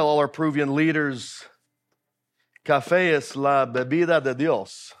 I tell all our Peruvian leaders, café es la bebida de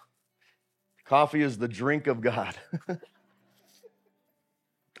Dios. Coffee is the drink of God. I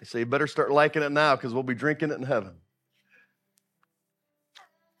say, you better start liking it now because we'll be drinking it in heaven.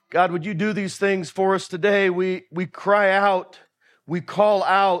 God, would you do these things for us today? We cry out, we call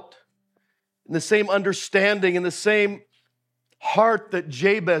out in the same understanding, in the same heart that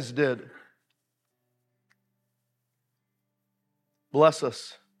Jabez did. Bless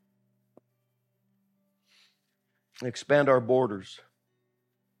us. Expand our borders.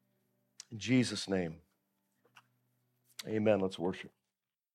 In Jesus' name, amen. Let's worship.